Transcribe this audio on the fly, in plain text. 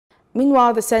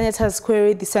Meanwhile, the Senate has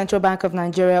queried the Central Bank of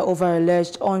Nigeria over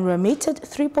alleged unremitted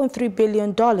 $3.3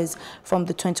 billion from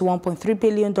the $21.3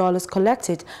 billion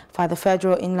collected by the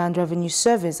Federal Inland Revenue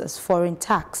Service as foreign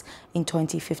tax in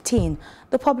 2015.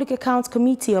 The Public Accounts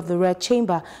Committee of the Red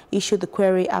Chamber issued the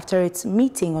query after its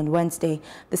meeting on Wednesday.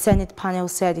 The Senate panel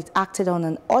said it acted on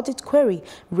an audit query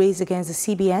raised against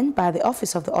the CBN by the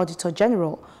Office of the Auditor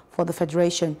General for the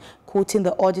Federation. Quoting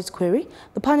the audit query,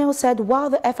 the panel said while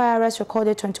the FIRS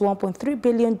recorded $21.3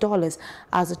 billion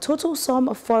as the total sum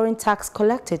of foreign tax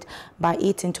collected by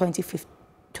it in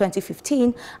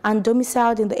 2015 and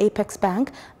domiciled in the Apex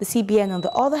Bank, the CBN, on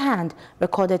the other hand,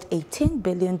 recorded $18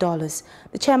 billion.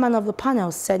 The chairman of the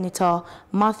panel, Senator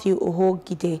Matthew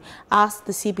Ohogide, asked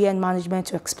the CBN management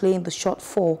to explain the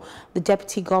shortfall. The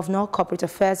Deputy Governor, Corporate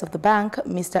Affairs of the bank,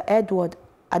 Mr. Edward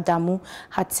Adamu,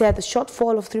 had said the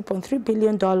shortfall of $3.3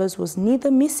 billion was neither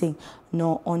missing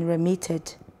nor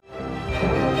unremitted.